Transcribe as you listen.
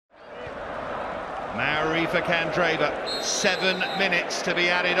Mauri for Candreva, 7 minutes to be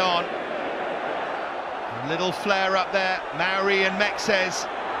added on. A little flare up there, Mauri and Mexes.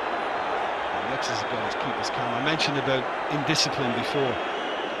 Mexes has got to keep his calm. I mentioned about indiscipline before.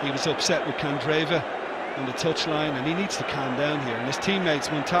 He was upset with Candreva on the touchline, and he needs to calm down here. And his teammates,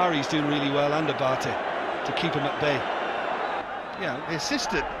 Montari's doing really well, and Abate, to keep him at bay. Yeah, the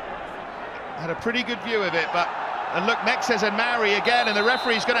assistant had a pretty good view of it, but and look, Mexes and Mauri again, and the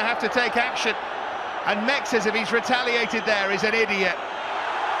referee's going to have to take action. And Mexes, if he's retaliated there, is an idiot.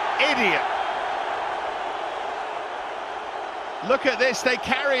 Idiot. Look at this, they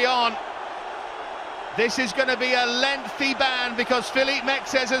carry on. This is going to be a lengthy ban because Philippe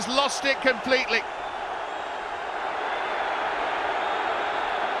Mexes has lost it completely.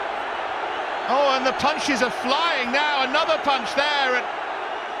 Oh, and the punches are flying now. Another punch there, and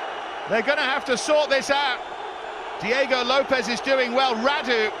they're going to have to sort this out. Diego Lopez is doing well.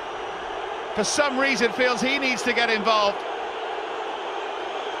 Radu, for some reason, feels he needs to get involved.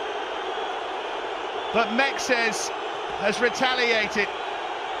 But Mexes has retaliated.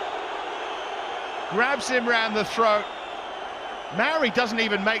 Grabs him round the throat. Mauri doesn't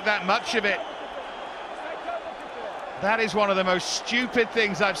even make that much of it. That is one of the most stupid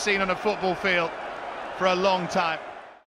things I've seen on a football field for a long time.